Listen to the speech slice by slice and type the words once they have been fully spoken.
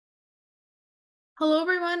Hello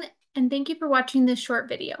everyone, and thank you for watching this short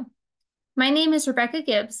video. My name is Rebecca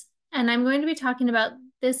Gibbs, and I'm going to be talking about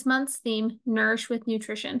this month's theme, Nourish with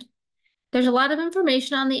Nutrition. There's a lot of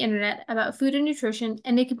information on the internet about food and nutrition,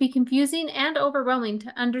 and it can be confusing and overwhelming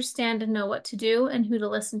to understand and know what to do and who to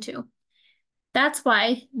listen to. That's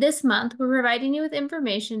why this month we're providing you with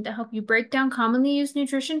information to help you break down commonly used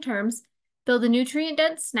nutrition terms, build a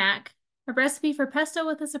nutrient-dense snack, a recipe for pesto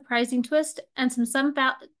with a surprising twist, and some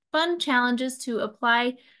fun challenges to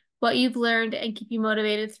apply what you've learned and keep you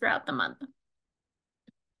motivated throughout the month.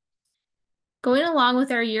 Going along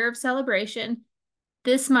with our year of celebration,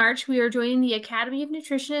 this March we are joining the Academy of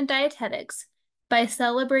Nutrition and Dietetics by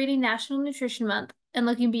celebrating National Nutrition Month and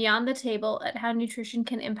looking beyond the table at how nutrition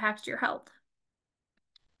can impact your health.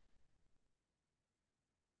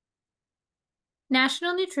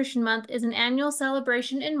 National Nutrition Month is an annual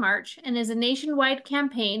celebration in March and is a nationwide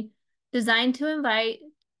campaign designed to invite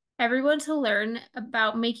everyone to learn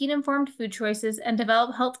about making informed food choices and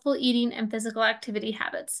develop healthful eating and physical activity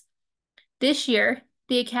habits. This year,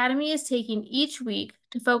 the Academy is taking each week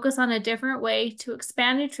to focus on a different way to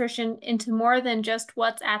expand nutrition into more than just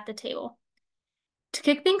what's at the table. To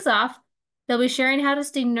kick things off, they'll be sharing how to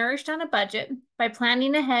stay nourished on a budget by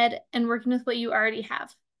planning ahead and working with what you already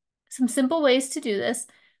have. Some simple ways to do this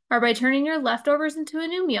are by turning your leftovers into a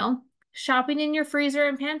new meal, shopping in your freezer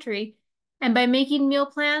and pantry, and by making meal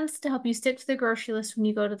plans to help you stick to the grocery list when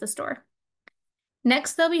you go to the store.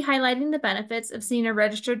 Next, they'll be highlighting the benefits of seeing a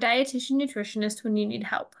registered dietitian nutritionist when you need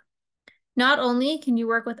help. Not only can you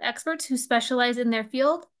work with experts who specialize in their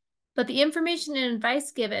field, but the information and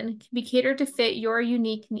advice given can be catered to fit your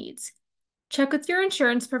unique needs. Check with your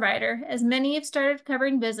insurance provider, as many have started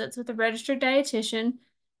covering visits with a registered dietitian.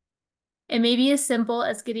 It may be as simple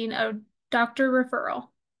as getting a doctor referral.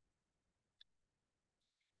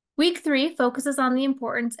 Week 3 focuses on the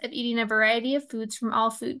importance of eating a variety of foods from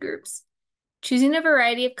all food groups. Choosing a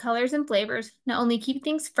variety of colors and flavors not only keeps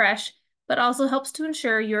things fresh, but also helps to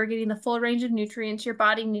ensure you're getting the full range of nutrients your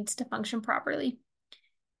body needs to function properly.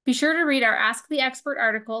 Be sure to read our Ask the Expert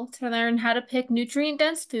article to learn how to pick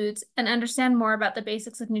nutrient-dense foods and understand more about the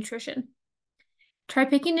basics of nutrition. Try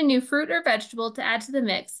picking a new fruit or vegetable to add to the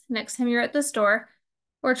mix next time you're at the store,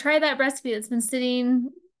 or try that recipe that's been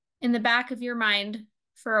sitting in the back of your mind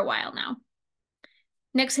for a while now.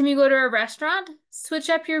 Next time you go to a restaurant, switch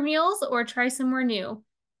up your meals or try somewhere new.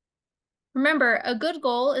 Remember, a good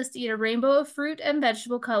goal is to eat a rainbow of fruit and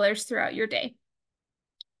vegetable colors throughout your day.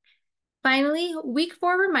 Finally, week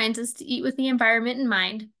 4 reminds us to eat with the environment in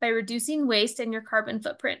mind by reducing waste and your carbon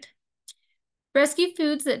footprint. Rescue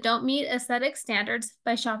foods that don't meet aesthetic standards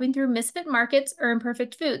by shopping through misfit markets or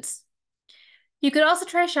imperfect foods. You could also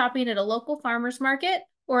try shopping at a local farmer's market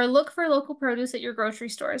or look for local produce at your grocery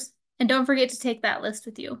stores. And don't forget to take that list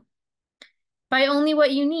with you. Buy only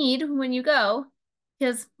what you need when you go,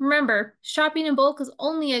 because remember, shopping in bulk is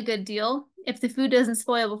only a good deal if the food doesn't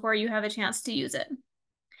spoil before you have a chance to use it.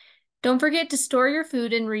 Don't forget to store your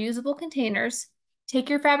food in reusable containers, take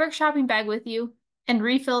your fabric shopping bag with you, and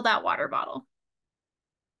refill that water bottle.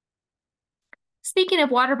 Speaking of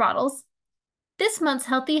water bottles, this month's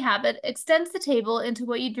healthy habit extends the table into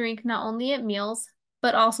what you drink not only at meals,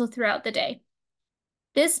 but also throughout the day.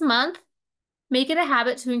 This month, make it a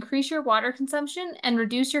habit to increase your water consumption and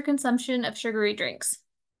reduce your consumption of sugary drinks.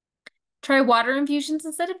 Try water infusions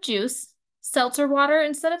instead of juice, seltzer water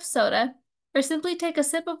instead of soda, or simply take a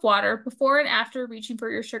sip of water before and after reaching for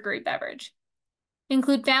your sugary beverage.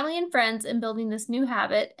 Include family and friends in building this new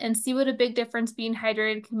habit and see what a big difference being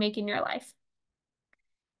hydrated can make in your life.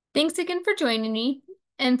 Thanks again for joining me,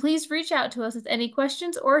 and please reach out to us with any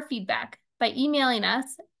questions or feedback by emailing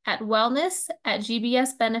us at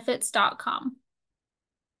wellness@gbsbenefits.com.